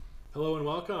Hello and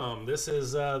welcome. This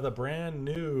is the brand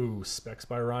new Specs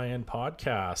by Ryan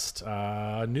podcast.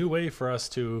 A new way for us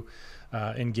to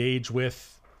engage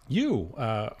with you,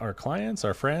 our clients,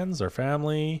 our friends, our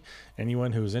family,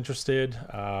 anyone who's interested,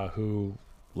 who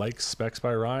likes Specs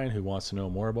by Ryan, who wants to know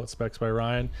more about Specs by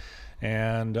Ryan,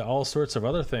 and all sorts of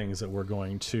other things that we're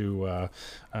going to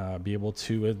be able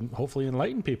to hopefully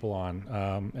enlighten people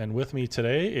on. And with me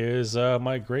today is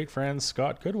my great friend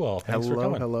Scott Goodwill. Thanks for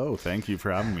coming. Hello. Thank you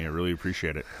for having me. I really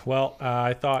appreciate it. Well,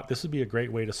 I thought this would be a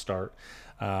great way to start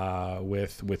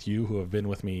with you, who have been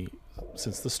with me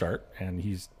since the start, and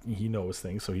he knows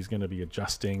things, so he's going to be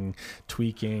adjusting,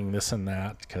 tweaking this and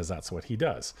that, because that's what he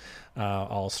does.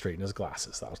 I'll straighten his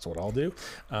glasses. That's what I'll do.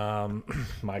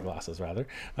 My glasses, rather.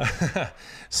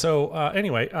 So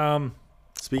anyway,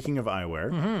 Speaking of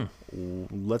eyewear,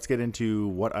 let's get into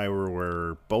what eyewear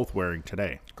we're both wearing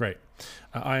today. great.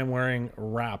 I am wearing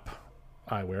Wrap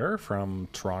eyewear from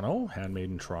Toronto,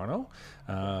 handmade in Toronto.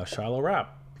 Shiloh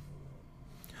Wrap.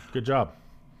 Good job.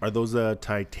 Are those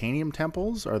titanium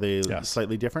temples? Are they Yes.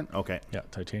 slightly different? Okay. Yeah,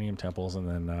 titanium temples, and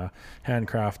then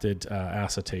handcrafted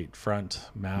acetate front,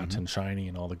 matte and shiny,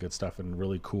 and all the good stuff, and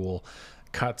really cool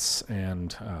cuts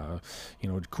and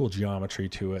cool geometry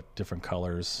to it, different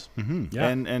colors. Yeah,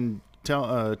 And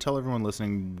tell everyone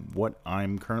listening what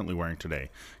I'm currently wearing today.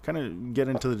 Kind of get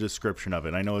into the description of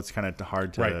it. I know it's kind of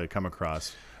hard to Right. come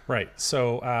across. right.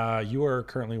 So you are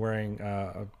currently wearing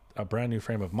a brand new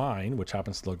frame of mine, which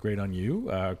happens to look great on you,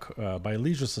 by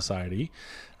Leisure Society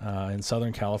in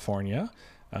Southern California,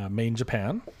 made in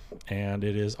Japan, and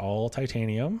it is all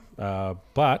titanium,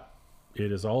 but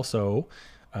it is also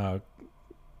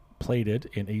plated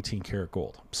in 18 karat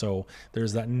gold. So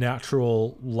there's that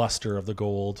natural luster of the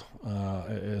gold,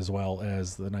 as well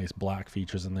as the nice black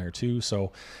features in there too.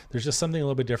 So there's just something a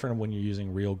little bit different when you're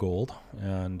using real gold,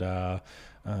 and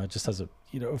just has a,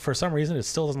 for some reason it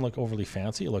still doesn't look overly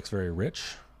fancy. It looks very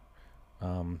rich,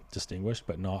 distinguished,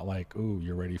 but not like, ooh,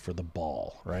 you're ready for the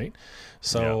ball, right?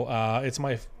 So it's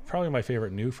probably my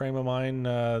favorite new frame of mine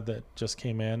that just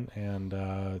came in, and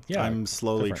I'm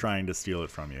slowly different. trying to steal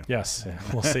it from you. Yes,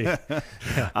 we'll see.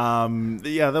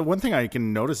 The one thing I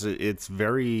can notice, it's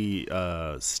very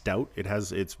stout.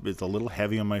 It's a little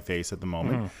heavy on my face at the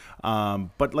moment,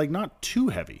 but like not too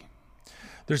heavy.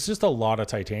 There's just a lot of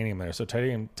titanium there. So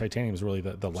titanium is really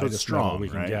the lightest strong, metal we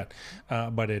can right? get,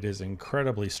 but it is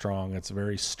incredibly strong. It's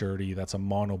very sturdy. That's a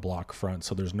monoblock front,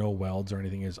 so there's no welds or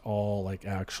anything. It's all like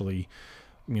actually,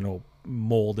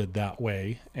 molded that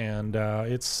way, and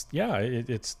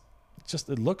it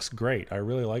looks great. I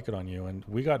really like it on you, and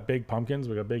we got big pumpkins.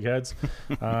 We got big heads.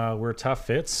 We're tough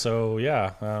fits, so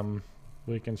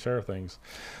we can share things.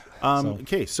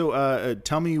 Okay, so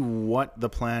tell me what the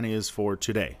plan is for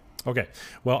today. Okay.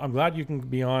 Well, I'm glad you can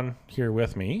be on here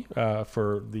with me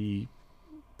for the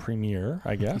premiere,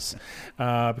 I guess,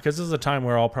 because this is a time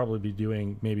where I'll probably be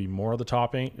doing maybe more of the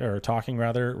talking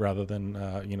rather than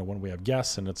when we have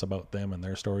guests and it's about them and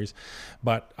their stories.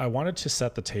 But I wanted to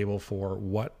set the table for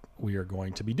what we are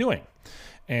going to be doing,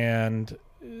 and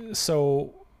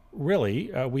so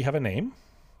really we have a name.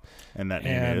 And that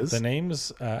name And is? the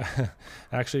name's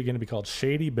actually going to be called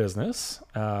Shady Business,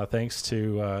 thanks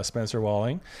to Spencer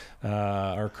Walling,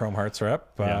 our Chrome Hearts rep.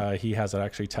 Yeah. He has it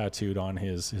actually tattooed on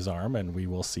his arm, and we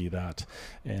will see that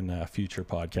in a future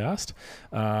podcast.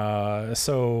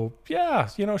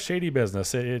 Shady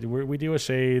Business. We deal with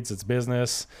shades. It's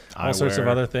business, all sorts of Eyewear.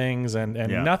 other things, and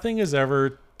Yeah. nothing is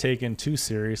ever taken too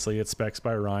seriously at Specs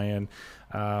by Ryan.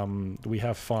 We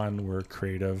have fun, we're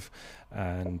creative,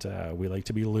 and we like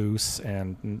to be loose,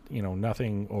 and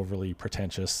nothing overly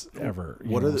pretentious ever.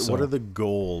 What are the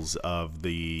goals of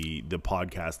the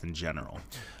podcast in general?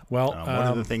 Well, What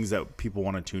are the things that people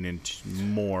want to tune into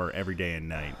more every day and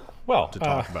night? to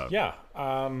talk about? Yeah,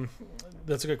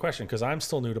 that's a good question, because I'm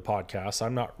still new to podcasts.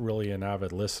 I'm not really an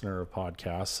avid listener of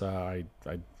podcasts. I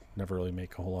never really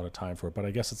make a whole lot of time for it, but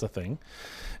I guess it's a thing.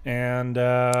 And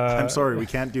I'm sorry, we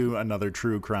can't do another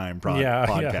true crime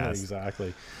podcast. Yeah,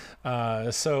 exactly.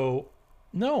 So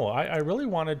no, I really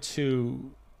wanted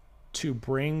to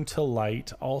bring to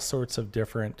light all sorts of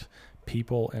different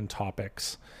people and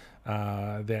topics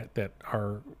that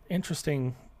are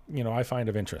interesting, I find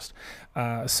of interest.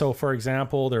 So for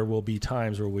example, there will be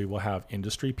times where we will have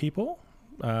industry people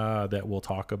that will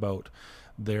talk about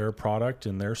their product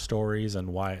and their stories and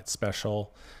why it's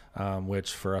special,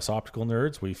 which for us optical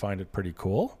nerds, we find it pretty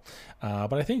cool.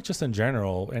 But I think just in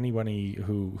general, anybody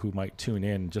who might tune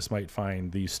in just might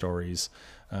find these stories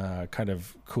kind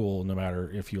of cool, no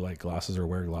matter if you like glasses or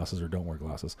wear glasses or don't wear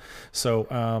glasses. So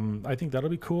I think that'll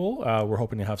be cool. We're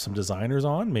hoping to have some designers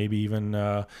on, maybe even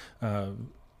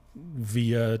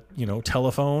via,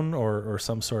 telephone or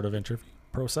some sort of interview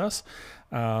process,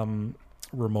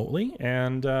 remotely.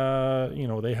 And,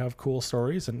 they have cool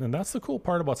stories. And that's the cool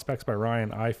part about Specs by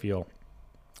Ryan, I feel.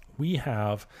 We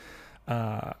have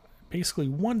basically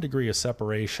 1 degree of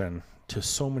separation to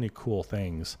so many cool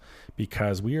things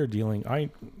because we are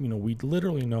dealing, we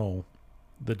literally know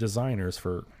the designers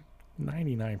for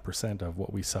 99% of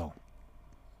what we sell.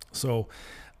 So,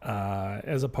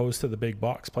 as opposed to the big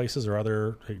box places or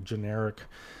other generic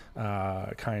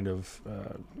kind of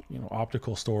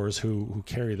optical stores who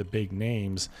carry the big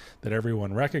names that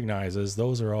everyone recognizes,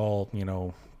 those are all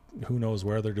who knows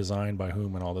where they're designed by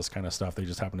whom and all this kind of stuff. They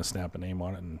just happen to stamp a name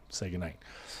on it and say goodnight.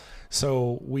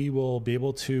 So we will be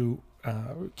able to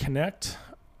connect,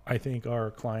 I think,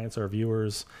 our clients, our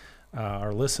viewers,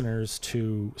 our listeners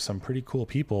to some pretty cool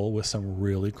people with some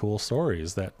really cool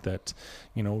stories that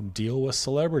deal with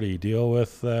celebrity, deal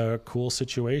with cool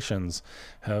situations,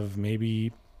 have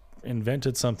maybe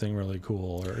invented something really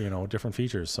cool or different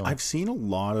features. So I've seen a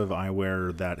lot of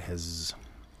eyewear that has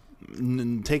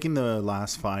taking the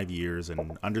last 5 years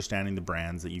and understanding the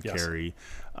brands that you carry.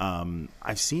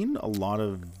 I've seen a lot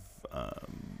of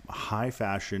high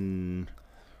fashion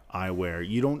eyewear.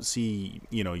 You don't see,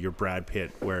 your Brad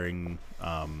Pitt wearing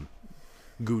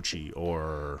Gucci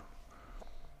or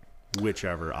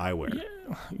whichever eyewear.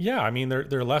 Yeah. I mean,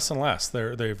 they're less and less.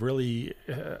 They've really,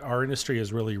 our industry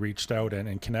has really reached out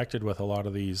and connected with a lot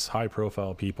of these high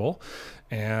profile people,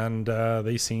 and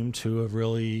they seem to have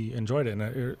really enjoyed it.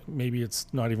 And maybe it's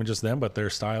not even just them, but their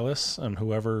stylists and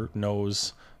whoever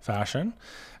knows fashion,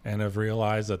 and have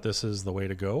realized that this is the way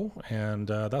to go. And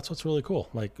that's what's really cool.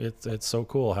 Like it's so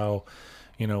cool how,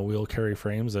 we'll carry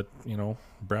frames that,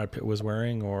 Brad Pitt was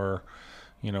wearing, or,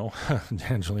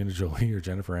 Angelina Jolie or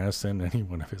Jennifer Aniston, any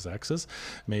one of his exes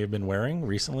may have been wearing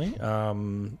recently.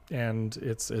 And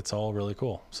it's all really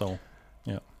cool. So,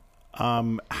 yeah.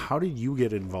 How did you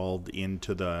get involved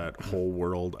into the whole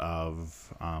world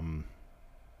of,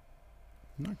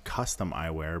 not custom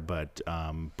eyewear, but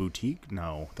boutique?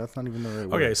 No, that's not even the right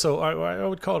word. Okay, so I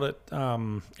would call it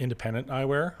independent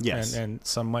eyewear. Yes. And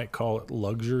some might call it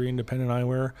luxury independent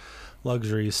eyewear.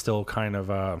 Luxury is still kind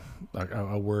of a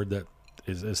word that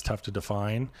is tough to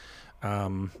define.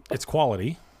 It's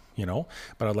quality,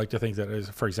 but I'd like to think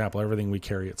that, for example, everything we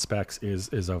carry at Specs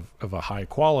is of a high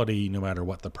quality, no matter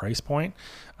what the price point.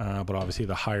 But obviously,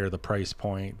 the higher the price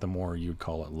point, the more you'd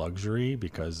call it luxury,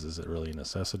 because is it really a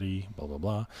necessity? Blah, blah,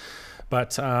 blah.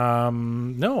 But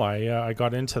no, I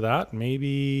got into that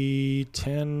maybe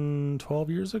 10, 12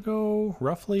 years ago,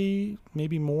 roughly,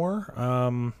 maybe more.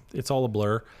 It's all a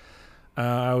blur.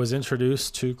 I was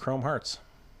introduced to Chrome Hearts.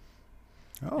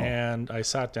 Oh. And I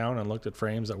sat down and looked at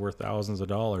frames that were thousands of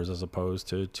dollars as opposed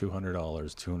to $200,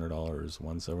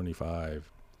 $175,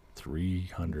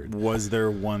 $300. Was there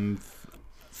one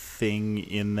thing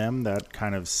in them that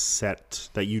kind of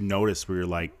that you noticed where you're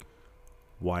like,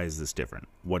 why is this different?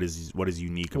 What is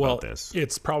unique about this?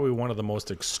 It's probably one of the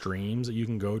most extremes that you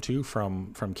can go to,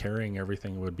 from carrying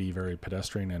everything that would be very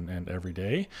pedestrian and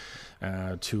everyday,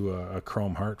 to a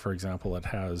Chrome Heart, for example, that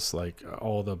has like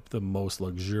all the most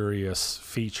luxurious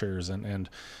features and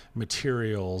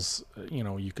materials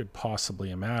you could possibly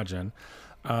imagine.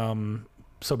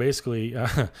 So basically,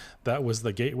 that was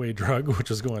the gateway drug, which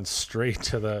was going straight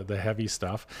to the heavy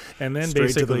stuff, and then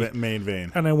straight basically to the main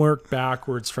vein. And I worked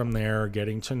backwards from there,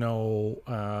 getting to know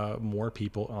more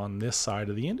people on this side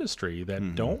of the industry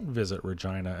that don't visit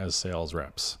Regina as sales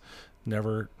reps.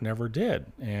 Never did,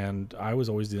 and I was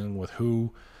always dealing with who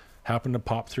happened to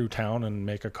pop through town and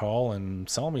make a call and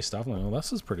sell me stuff. I'm like, well,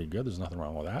 this is pretty good. There's nothing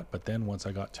wrong with that. But then once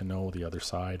I got to know the other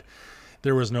side,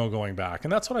 there was no going back.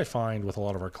 And that's what I find with a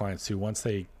lot of our clients too. Once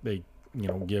they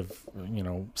give,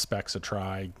 Specs a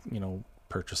try,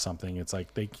 purchase something, it's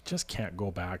like they just can't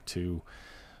go back to,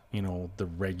 the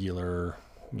regular,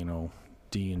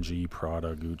 D&G,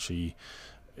 Prada, Gucci,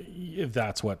 if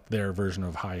that's what their version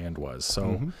of high end was.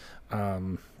 So,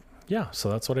 so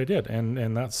that's what I did.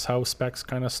 And that's how Specs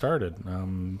kind of started.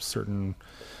 Certain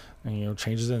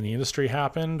changes in the industry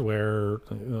happened where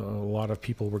a lot of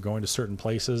people were going to certain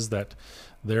places that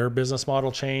their business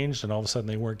model changed, and all of a sudden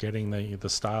they weren't getting the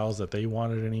styles that they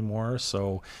wanted anymore.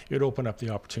 So it opened up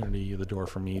the opportunity, the door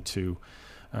for me to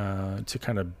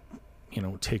kind of,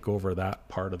 take over that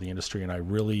part of the industry. And I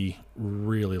really,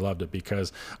 really loved it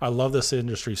because I love this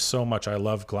industry so much. I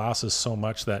love glasses so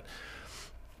much that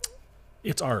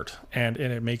it's art, and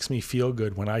it makes me feel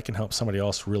good when I can help somebody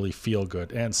else really feel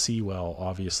good and see well,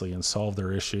 obviously, and solve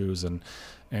their issues, and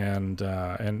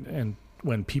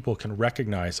when people can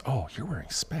recognize, oh, you're wearing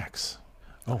Specs.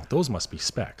 oh, those must be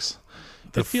specs.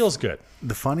 It feels good.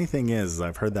 The funny thing is,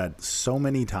 I've heard that so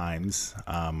many times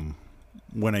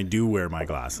when I do wear my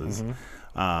glasses.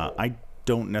 I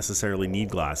don't necessarily need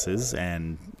glasses,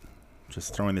 and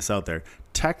just throwing this out there,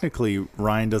 technically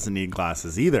Ryan doesn't need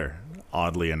glasses either,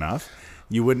 oddly enough.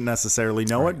 You wouldn't necessarily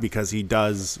know it because he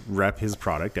does rep his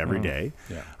product every day.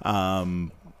 Yeah.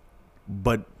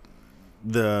 But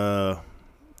the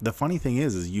funny thing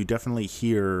is you definitely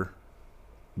hear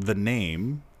the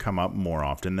name come up more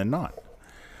often than not.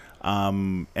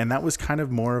 And that was kind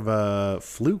of more of a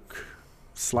fluke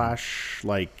 /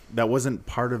 like that wasn't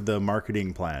part of the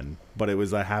marketing plan, but it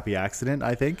was a happy accident,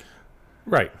 I think.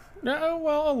 Right.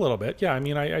 Well, a little bit. Yeah. I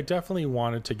mean, I definitely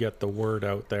wanted to get the word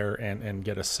out there and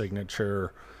get a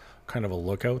signature kind of a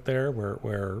look out there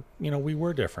where, we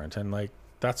were different, and like,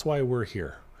 that's why we're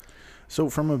here. So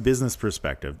from a business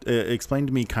perspective, explain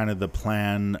to me kind of the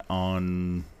plan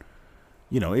on,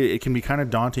 it can be kind of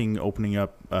daunting opening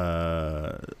up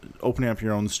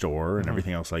your own store and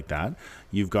everything else like that.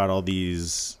 You've got all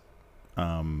these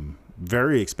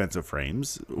very expensive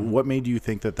frames. What made you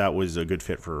think that was a good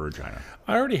fit for Regina?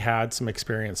 I already had some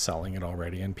experience selling it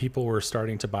already, and people were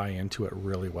starting to buy into it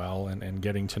really well and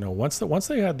getting to know once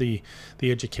they had the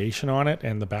education on it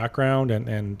and the background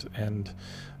and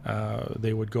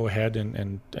they would go ahead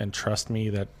and trust me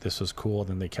that this was cool.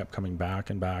 Then they kept coming back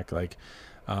and back. Like,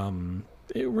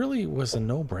 it really was a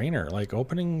no-brainer. Like,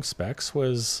 opening specs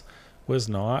was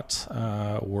not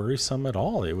worrisome at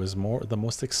all. It was the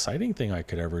most exciting thing I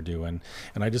could ever do, and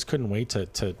I just couldn't wait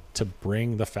to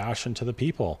bring the fashion to the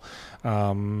people.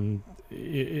 I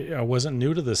wasn't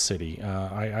new to this city.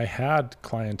 I had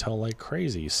clientele like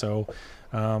crazy, so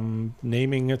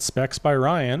naming it Specs by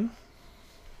Ryan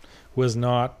was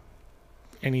not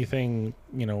anything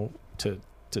to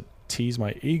tease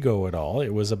my ego at all.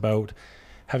 It was about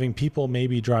having people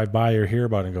maybe drive by or hear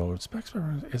about it and go, Specs by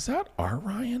Ryan, is that our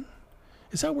Ryan?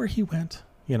 Is that where he went?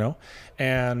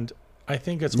 And I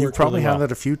think it's worked. You probably really had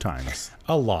that a few times.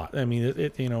 A lot. I mean,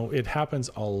 it happens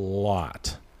a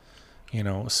lot.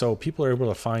 So people are able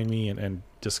to find me and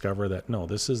discover that no,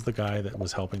 this is the guy that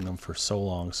was helping them for so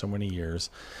long, so many years,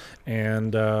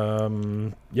 and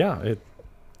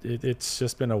it's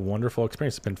just been a wonderful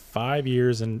experience. It's been 5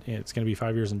 years, and it's going to be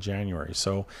 5 years in January.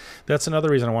 So that's another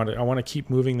reason I want to keep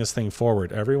moving this thing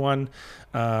forward. Everyone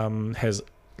has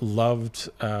loved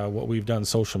what we've done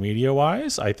social media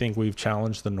wise. I think we've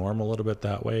challenged the norm a little bit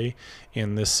that way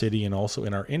in this city and also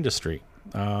in our industry.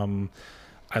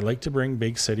 I like to bring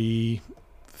big city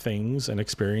things and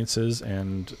experiences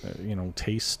and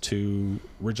taste to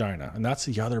Regina, and that's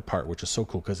the other part, which is so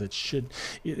cool, because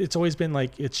it's always been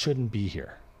like it shouldn't be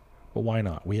here, but why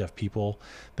not? We have people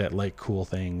that like cool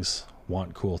things,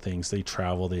 want cool things, they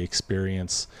travel, they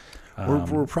experience.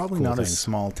 We're probably cool not things. As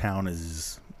small town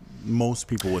as most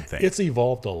people would think. It's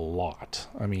evolved a lot.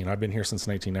 I mean, I've been here since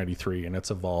 1993, and it's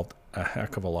evolved a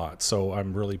heck of a lot. So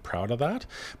I'm really proud of that.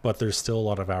 But there's still a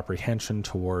lot of apprehension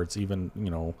towards even,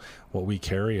 what we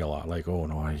carry a lot. Like, oh,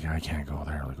 no, I can't go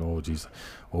there. Like, oh, geez.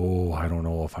 Oh, I don't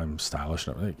know if I'm stylish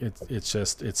enough.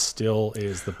 It still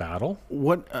is the battle.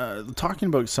 What, talking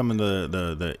about some of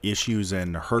the issues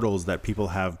and hurdles that people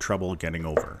have trouble getting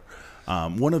over.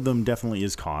 One of them definitely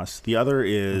is cost. The other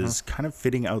is kind of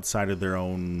fitting outside of their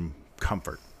own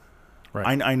comfort.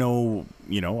 Right. I know,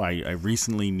 I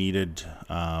recently needed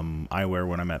eyewear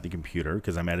when I'm at the computer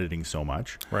because I'm editing so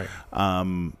much. Right.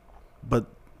 But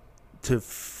to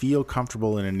feel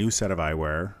comfortable in a new set of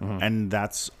eyewear, and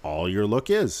that's all your look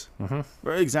is.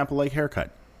 For example, like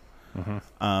haircut.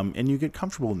 And you get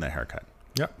comfortable in that haircut.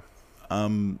 Yep.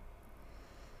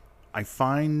 I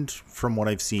find from what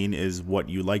I've seen is what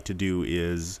you like to do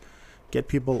is get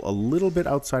people a little bit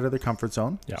outside of their comfort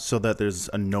zone so that there's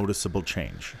a noticeable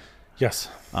change. Yes.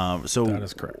 So that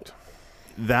is correct.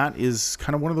 That is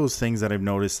kind of one of those things that I've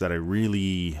noticed that I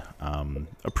really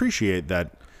appreciate,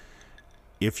 that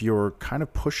if you're kind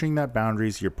of pushing that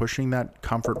boundaries, you're pushing that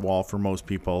comfort wall for most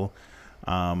people,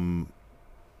 to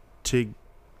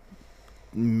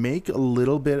make a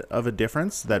little bit of a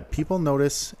difference that people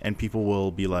notice, and people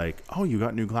will be like, oh, you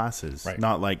got new glasses. Right.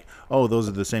 Not like, oh, those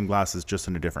are the same glasses, just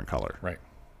in a different color. Right.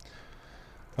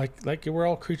 Like we're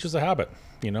all creatures of habit,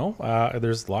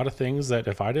 there's a lot of things that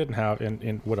if I didn't have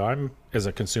in what I'm as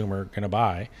a consumer going to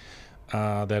buy,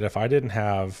 that if I didn't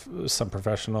have some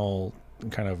professional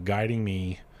kind of guiding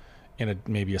me in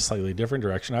maybe a slightly different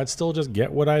direction, I'd still just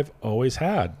get what I've always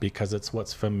had because it's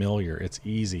what's familiar. It's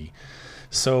easy.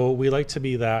 So we like to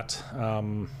be that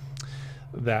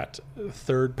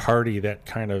third party that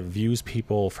kind of views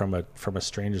people from a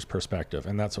stranger's perspective,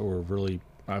 and that's what we're really.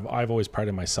 I've always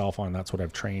prided myself on. That's what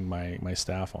I've trained my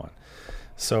staff on.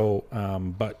 So,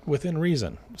 but within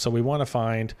reason. So we want to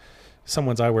find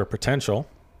someone's eyewear potential,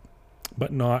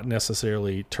 but not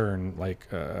necessarily turn like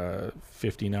a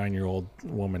 59-year-old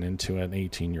woman into an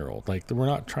 18-year-old. Like, we're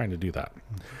not trying to do that.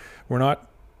 We're not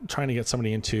trying to get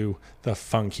somebody into the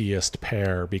funkiest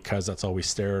pair because that's all we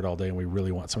stare at all day and we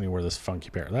really want somebody to wear this funky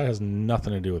pair. That has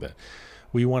nothing to do with it.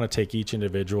 We want to take each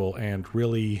individual and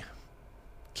really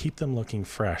keep them looking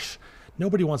fresh.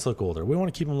 Nobody wants to look older. We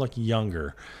want to keep them looking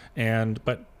younger,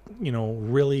 but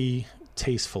really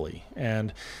tastefully.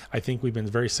 And I think we've been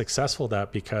very successful at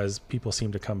that because people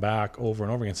seem to come back over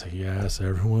and over again and say, yes,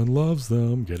 everyone loves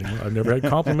them. I've never had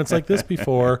compliments like this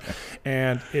before.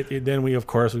 And then we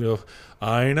go,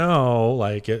 I know,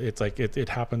 like it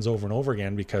happens over and over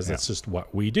again because it's just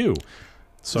what we do.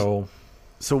 So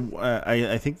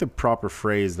I think the proper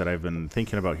phrase that I've been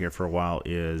thinking about here for a while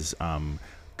is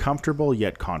comfortable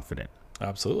yet confident.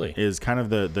 Absolutely. Is kind of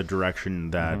the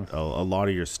direction that a lot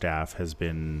of your staff has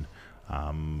been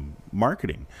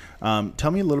marketing.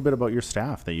 Tell me a little bit about your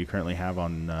staff that you currently have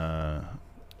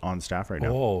on staff right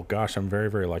now. Oh gosh, I'm very,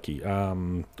 very lucky.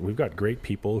 We've got great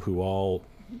people who all,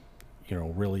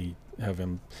 really have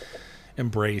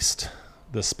embraced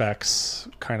the specs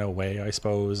kind of way, I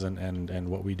suppose, and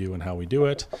what we do and how we do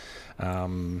it.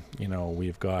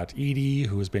 We've got Edie,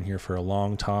 who has been here for a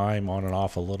long time, on and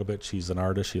off a little bit. She's an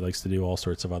artist. She likes to do all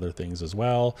sorts of other things as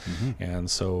well. And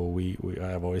so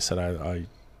I've always said I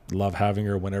love having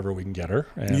her whenever we can get her.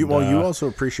 And, you also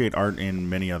appreciate art in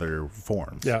many other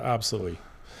forms. Yeah, absolutely.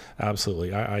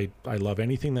 Absolutely. I love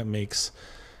anything that makes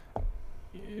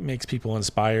people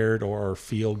inspired or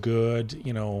feel good,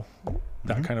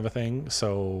 that kind of a thing.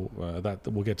 So that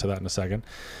we'll get to that in a second.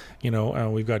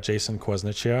 We've got Jason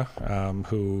Kwasnicia,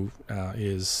 who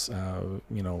is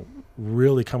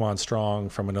really come on strong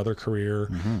from another career,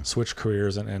 switched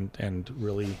careers, and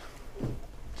really.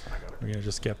 We're gonna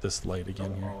just get this light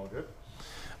again here.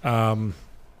 And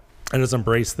has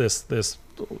embraced this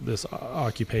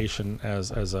occupation as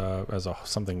a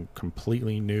something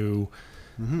completely new.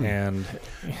 And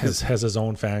has his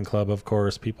own fan club, of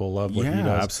course. People love what he does.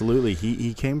 Yeah, absolutely.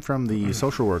 He came from the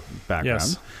social work background.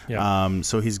 Yes. Yeah.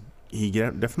 So he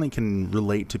definitely can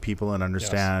relate to people and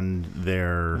understand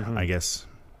their, I guess,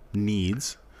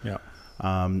 needs. Yeah.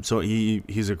 So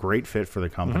he's a great fit for the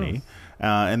company.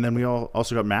 And then we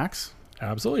also got Max.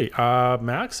 Absolutely.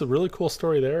 Max, a really cool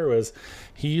story there was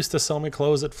he used to sell me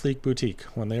clothes at Fleek Boutique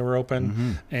when they were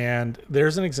open. And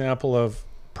there's an example of,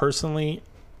 personally,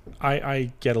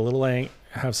 I get a little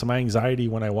have some anxiety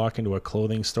when I walk into a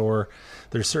clothing store.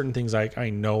 There's certain things I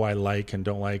know I like and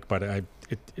don't like, but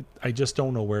I just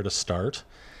don't know where to start.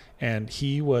 And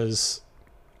he was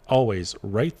always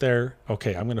right there.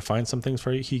 Okay, I'm going to find some things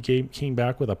for you. He came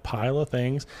back with a pile of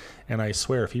things, and I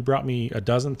swear if he brought me a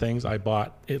dozen things, I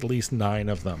bought at least 9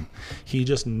 of them. He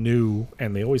just knew,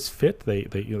 and they always fit.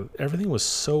 Everything was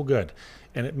so good.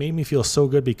 And it made me feel so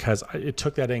good because it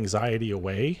took that anxiety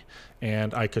away,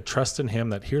 and I could trust in him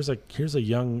that here's a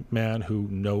young man who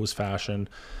knows fashion,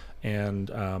 and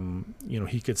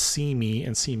he could see me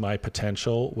and see my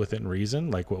potential within reason,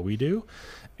 like what we do.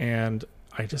 And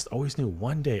I just always knew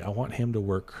one day I want him to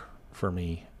work for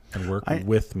me and work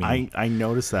with me. I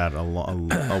noticed that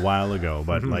a while ago,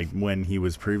 but like when he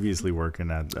was previously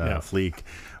working at Fleek,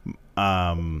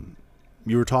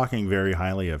 you were talking very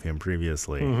highly of him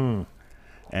previously.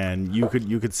 And you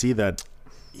could see that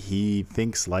he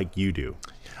thinks like you do.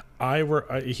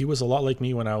 He was a lot like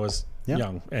me when I was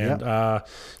young, and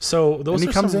so those. And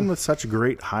he comes in with such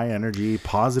great high energy,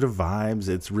 positive vibes.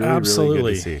 It's really absolutely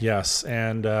really good to see. Yes,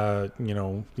 and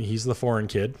he's the foreign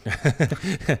kid.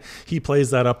 He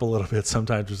plays that up a little bit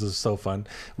sometimes, which is so fun.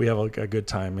 We have a good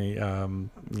time.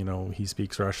 He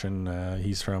speaks Russian.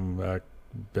 He's from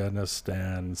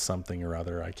Benistan something or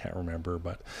other, I can't remember,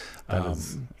 but that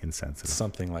is insensitive,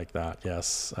 something like that.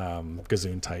 Yes.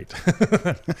 Gazoon tight.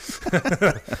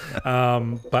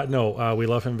 But no, we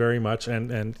love him very much,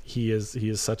 and he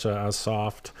is such a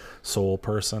soft soul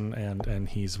person, and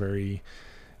he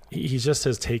just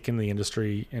has taken the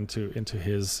industry into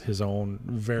his own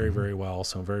very, very well.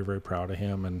 So I'm very, very proud of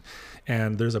him,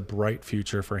 and there's a bright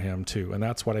future for him too. And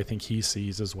that's what I think he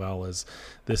sees as well, as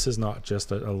this is not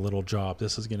just a little job.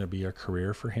 This is going to be a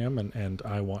career for him, and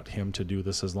I want him to do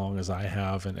this as long as I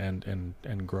have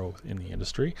and grow in the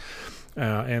industry.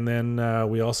 And then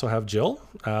we also have Jill,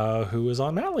 who is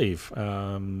on mat leave.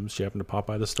 She happened to pop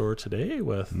by the store today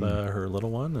with her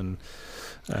little one, and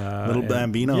little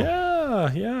Bambino.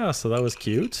 Yeah. So that was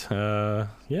cute.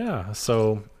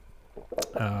 So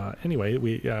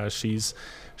Anyway, she's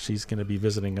going to be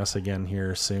visiting us again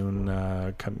here soon,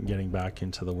 getting back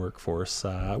into the workforce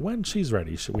when she's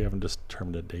ready. We haven't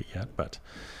determined a date yet, but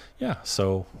yeah,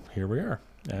 so here we are,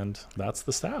 and that's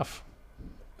the staff.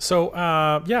 So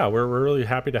we're really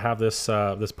happy to have this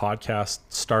podcast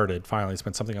started. Finally, it's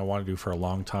been something I wanted to do for a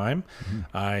long time. Mm-hmm.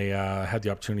 I had the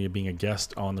opportunity of being a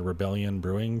guest on the Rebellion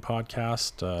Brewing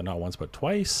podcast, not once but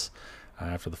twice.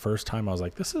 After the first time, I was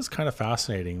like, this is kind of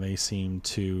fascinating. They seem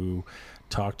to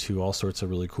talk to all sorts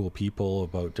of really cool people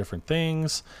about different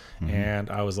things, mm-hmm. and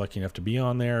I was lucky enough to be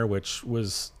on there, which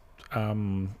was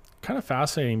kind of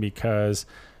fascinating because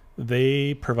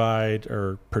they provide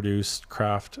or produce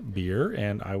craft beer,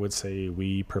 and I would say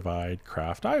we provide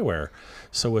craft eyewear.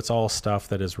 So it's all stuff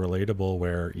that is relatable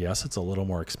where, yes, it's a little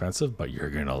more expensive, but you're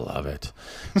going to love it.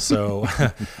 So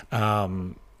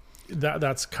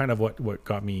that's kind of what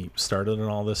got me started in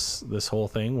all this whole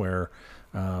thing, where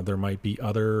there might be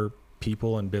other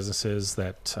people and businesses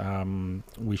that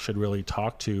we should really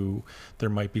talk to.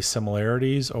 There might be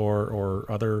similarities or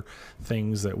other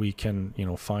things that we can,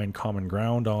 find common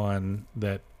ground on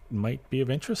that might be of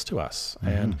interest to us. Mm-hmm.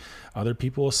 And other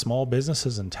people, small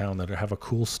businesses in town that have a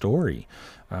cool story,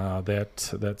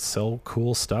 that sell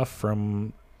cool stuff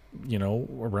from,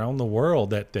 around the world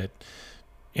that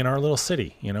in our little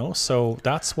city, So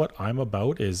that's what I'm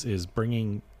about is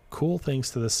bringing cool things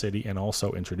to the city and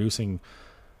also introducing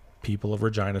people of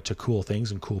Regina to cool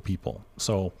things and cool people.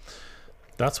 So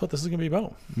that's what this is going to be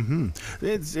about. Mm-hmm.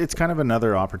 It's kind of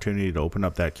another opportunity to open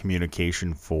up that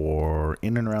communication for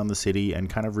in and around the city and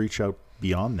kind of reach out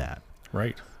beyond that.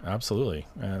 Right. Absolutely.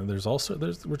 And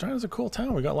Regina's a cool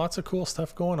town. We got lots of cool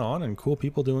stuff going on and cool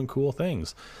people doing cool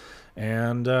things.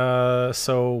 And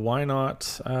so why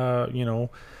not,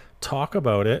 talk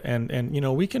about it and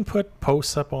we can put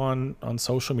posts up on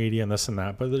social media and this and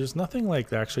that, but there's nothing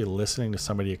like actually listening to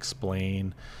somebody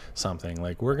explain something.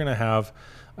 Like we're going to have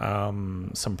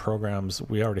some programs.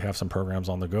 We already have some programs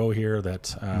on the go here that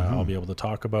mm-hmm. I'll be able to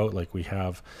talk about. Like we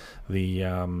have the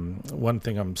one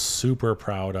thing I'm super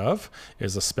proud of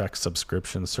is a spec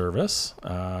subscription service,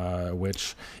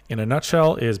 which in a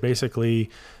nutshell is basically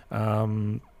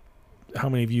how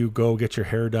many of you go get your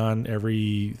hair done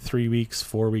every 3 weeks,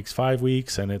 4 weeks, 5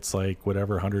 weeks, and it's like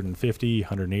whatever, $150,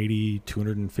 $180,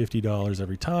 $250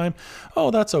 every time?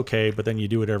 Oh, that's okay. But then you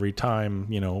do it every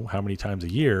time, how many times a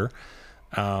year?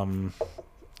 And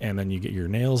then you get your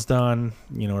nails done,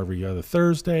 every other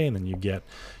Thursday, and then you get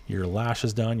your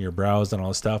lashes done, your brows done, all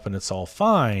this stuff, and it's all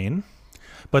fine.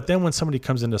 But then when somebody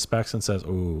comes into specs and says,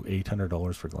 oh,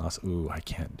 $800 for glass, ooh, I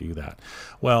can't do that.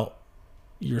 Well,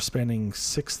 you're spending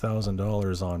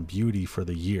 $6,000 on beauty for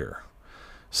the year.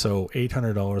 So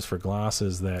 $800 for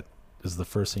glasses, that is the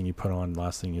first thing you put on,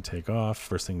 last thing you take off,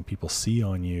 first thing people see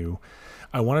on you.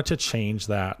 I wanted to change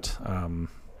that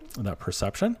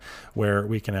perception where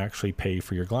we can actually pay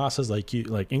for your glasses like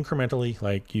incrementally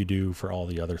like you do for all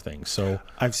the other things. So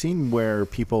I've seen where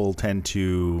people tend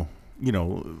to,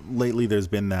 lately there's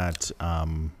been that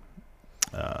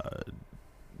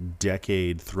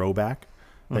decade throwback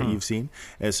that mm-hmm. you've seen.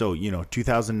 And so,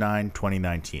 2009,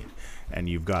 2019, and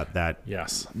you've got that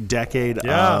decade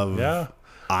of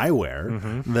eyewear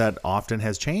mm-hmm. that often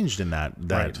has changed in that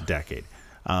right. decade.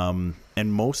 And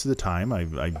most of the time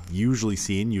I've usually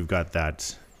seen you've got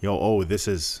that, this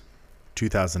is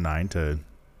 2009 to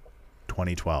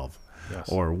 2012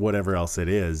 or whatever else it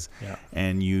is. Yeah.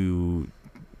 And you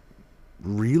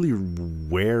really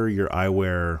wear your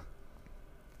eyewear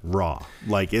raw,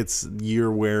 like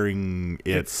you're wearing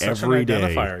it's every day. It's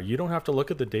such an identifier. You don't have to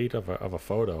look at the date of a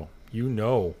photo.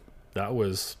 That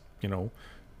was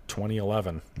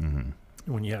 2011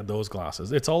 mm-hmm. when you had those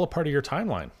glasses. It's all a part of your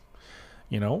timeline.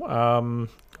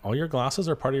 All your glasses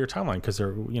are part of your timeline because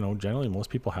they're generally most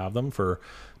people have them for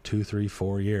 2, 3,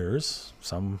 4 years,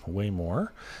 some way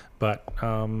more. But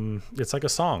it's like a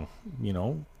song.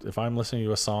 If I'm listening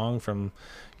to a song from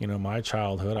my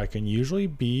childhood, I can usually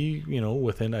be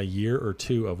within a year or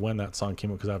two of when that song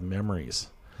came out because I have memories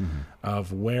mm-hmm.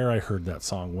 of where I heard that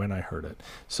song, when I heard it.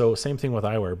 So same thing with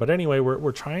eyewear. But anyway,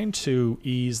 we're trying to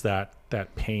ease that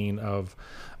pain of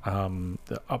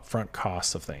the upfront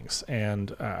costs of things,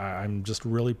 and I'm just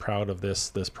really proud of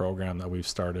this program that we've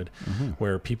started mm-hmm.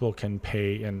 where people can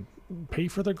pay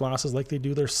for their glasses like they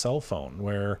do their cell phone,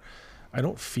 where I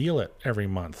don't feel it every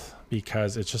month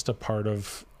because it's just a part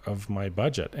of my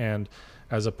budget. And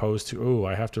as opposed to,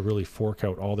 I have to really fork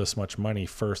out all this much money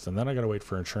first, and then I got to wait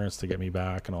for insurance to get me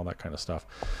back and all that kind of stuff.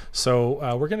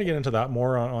 So we're going to get into that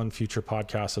more on future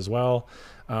podcasts as well.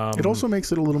 It also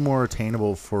makes it a little more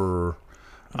attainable for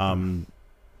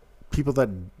people that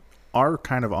are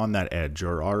kind of on that edge,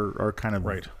 or are kind of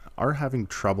Right. are having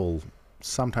trouble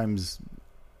sometimes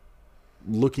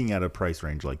looking at a price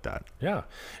range like that. Yeah.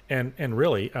 And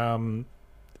really,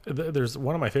 there's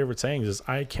one of my favorite sayings is,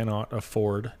 I cannot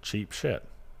afford cheap shit.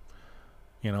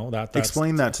 You know, that's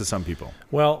Explain that to some people.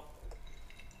 Well,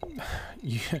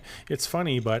 it's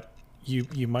funny, but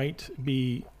you might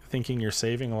be thinking you're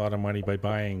saving a lot of money by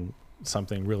buying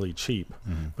something really cheap,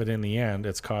 but in the end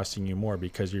it's costing you more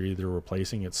because you're either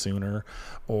replacing it sooner,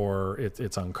 or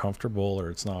it's uncomfortable, or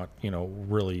it's not, you know,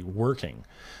 really working.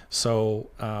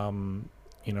 So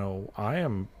you know, I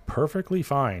am perfectly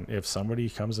fine if somebody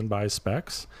comes and buys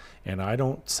specs and I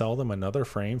don't sell them another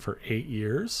frame for 8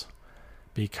 years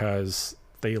because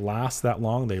they last that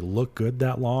long, they look good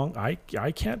that long. I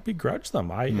can't begrudge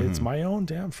them. It's my own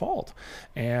damn fault.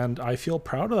 And I feel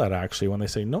proud of that, actually, when they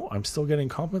say, no, I'm still getting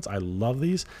compliments. I love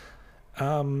these.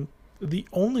 The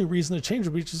only reason to change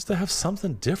would be just to have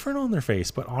something different on their face.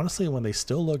 But honestly, when they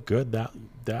still look good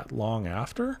that long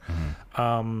after,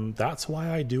 that's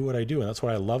why I do what I do. And that's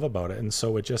what I love about it. And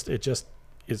so it just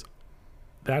is,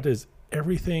 that is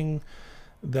everything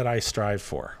that I strive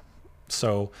for.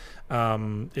 So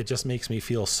it just makes me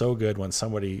feel so good when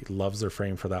somebody loves their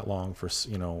frame for that long, for,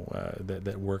 you know,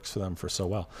 that works for them for so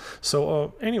well.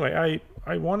 So anyway,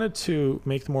 I wanted to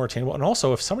make them more attainable. And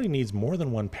also, if somebody needs more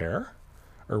than one pair,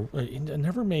 or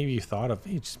never maybe thought of,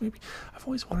 hey, just maybe, I've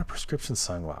always wanted prescription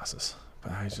sunglasses,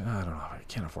 but I don't know, I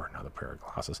can't afford another pair of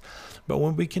glasses. But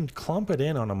when we can clump it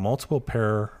in on a multiple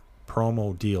pair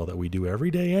promo deal that we do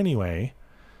every day anyway,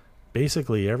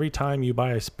 basically every time you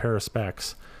buy a pair of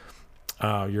specs,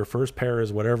 your first pair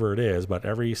is whatever it is, but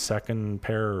every second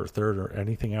pair or third or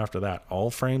anything after that, all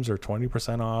frames are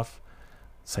 20% off,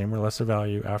 same or lesser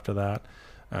value after that,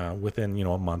 within, you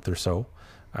know, a month or so.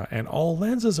 And all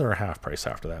lenses are half price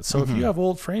after that. So if you have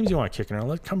old frames you want kicking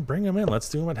around, come bring them in. Let's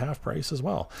do them at half price as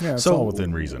well. Yeah, it's so all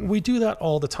within reason. We do that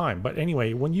all the time. But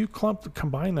anyway, when you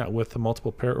combine that with the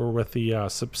multiple pair, or with the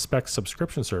spec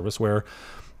subscription service, where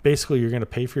basically you're going to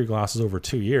pay for your glasses over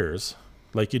 2 years,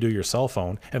 like you do your cell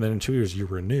phone, and then in 2 years you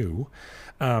renew,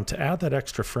 to add that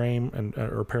extra frame and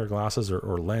or pair of glasses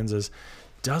or lenses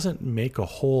doesn't make a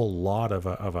whole lot of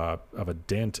a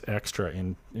dent extra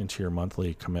into your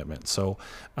monthly commitment. So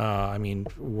I mean,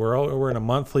 we're in a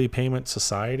monthly payment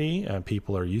society, and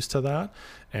people are used to that,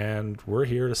 and we're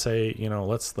here to say, you know,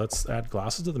 let's add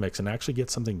glasses to the mix and actually get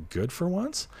something good for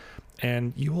once.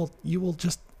 And you will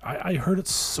just, I heard it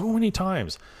so many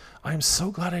times, I'm so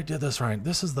glad I did this, Ryan.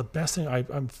 This is the best thing.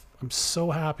 I'm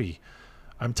so happy.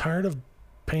 I'm tired of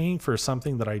paying for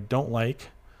something that I don't like,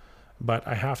 but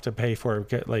I have to pay for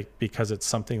it because it's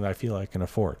something that I feel I can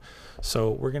afford.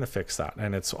 So we're going to fix that,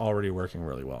 and it's already working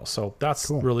really well. So that's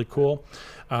cool. Really cool.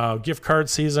 Gift card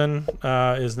season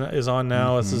is on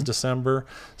now. This is December.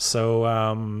 So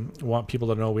want people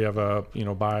to know we have a, you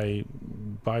know,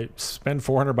 spend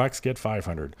 $400, get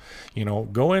 500. You know,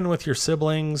 go in with your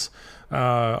siblings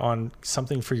on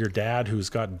something for your dad who's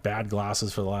got bad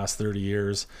glasses for the last 30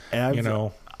 years.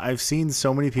 I've seen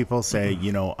so many people say,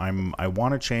 you know, I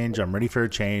want to change. I'm ready for a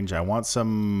change. I want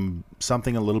something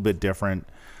a little bit different.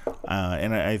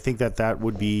 And I think that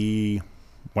would be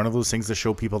one of those things to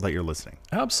show people that you're listening.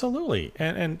 Absolutely.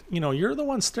 And you know, you're the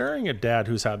one staring at dad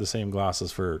who's had the same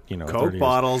glasses for, you know, Coke 30 years.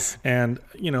 bottles. And,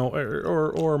 you know,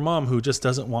 or mom who just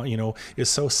doesn't want, you know, is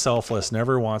so selfless,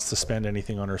 never wants to spend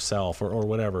anything on herself or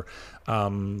whatever.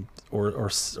 Or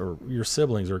your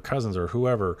siblings or cousins or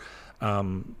whoever.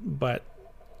 But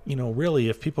you know, really,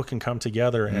 if people can come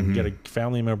together and get a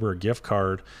family member a gift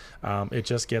card, it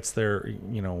just gets their,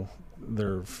 you know,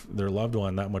 their loved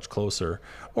one that much closer,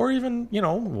 or even, you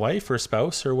know, wife or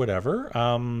spouse or whatever.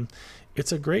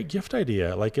 It's a great gift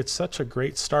idea. Like, it's such a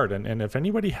great start. And if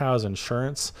anybody has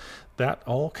insurance, that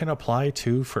all can apply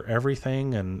to for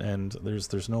everything. And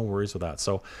there's no worries with that.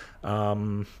 So,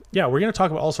 yeah, we're going to talk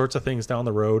about all sorts of things down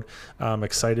the road. I'm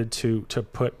excited to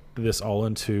put this all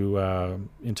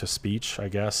into speech, I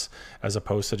guess, as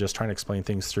opposed to just trying to explain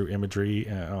things through imagery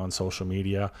on social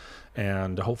media.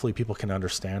 And hopefully people can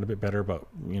understand a bit better about,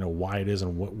 you know, why it is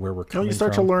and where we're coming from. You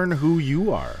start to learn who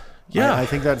you are. Yeah, I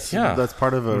think that's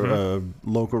part of a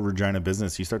local Regina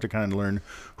business. You start to kind of learn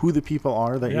who the people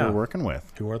are that you're working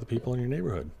with. Who are the people in your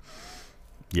neighborhood?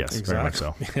 Yes, exactly. Very much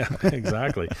so. Yeah,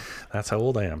 exactly. That's how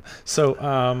old I am. So,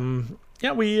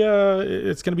 yeah,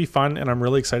 it's going to be fun, and I'm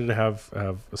really excited to have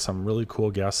some really cool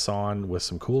guests on with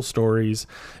some cool stories,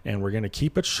 and we're going to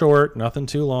keep it short, nothing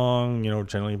too long, you know,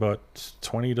 generally about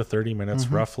 20 to 30 minutes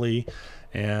roughly.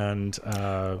 And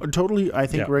totally, I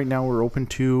think right now we're open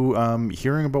to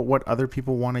hearing about what other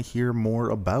people want to hear more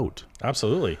about.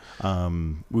 Absolutely.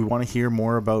 We want to hear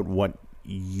more about what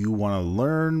you want to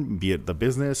learn, be it the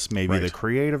business, maybe the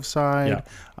creative side,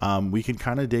 we can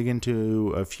kind of dig into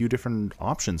a few different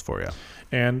options for you.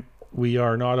 And we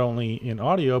are not only in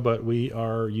audio, but we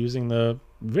are using the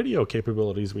video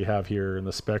capabilities we have here in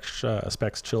the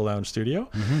Specs Chill Lounge studio,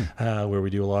 where we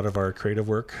do a lot of our creative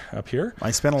work up here.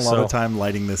 I spent a lot of time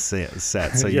lighting this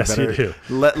set, so you yes, better you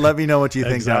do. Let me know what you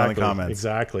think down in the comments.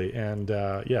 Exactly, and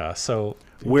so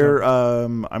we're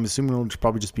I'm assuming it'll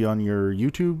probably just be on your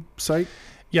YouTube site.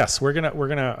 Yes, we're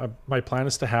gonna. My plan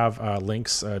is to have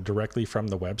links directly from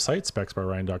the website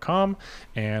specsbyryan.com,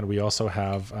 and we also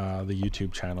have the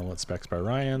YouTube channel at Specs by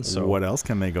Ryan. So, what else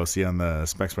can they go see on the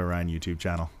Specs by Ryan YouTube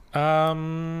channel?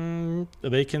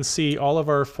 They can see all of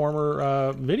our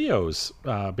former videos,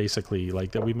 basically,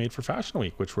 like that we made for Fashion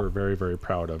Week, which we're very, very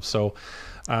proud of. So,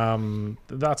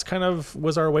 that's kind of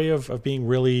was our way of being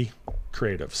really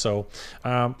creative. So,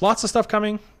 lots of stuff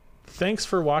coming. Thanks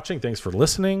for watching. Thanks for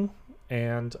listening.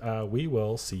 And we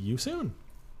will see you soon.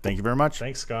 Thank you very much.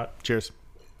 Thanks, Scott. Cheers.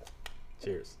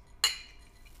 Cheers.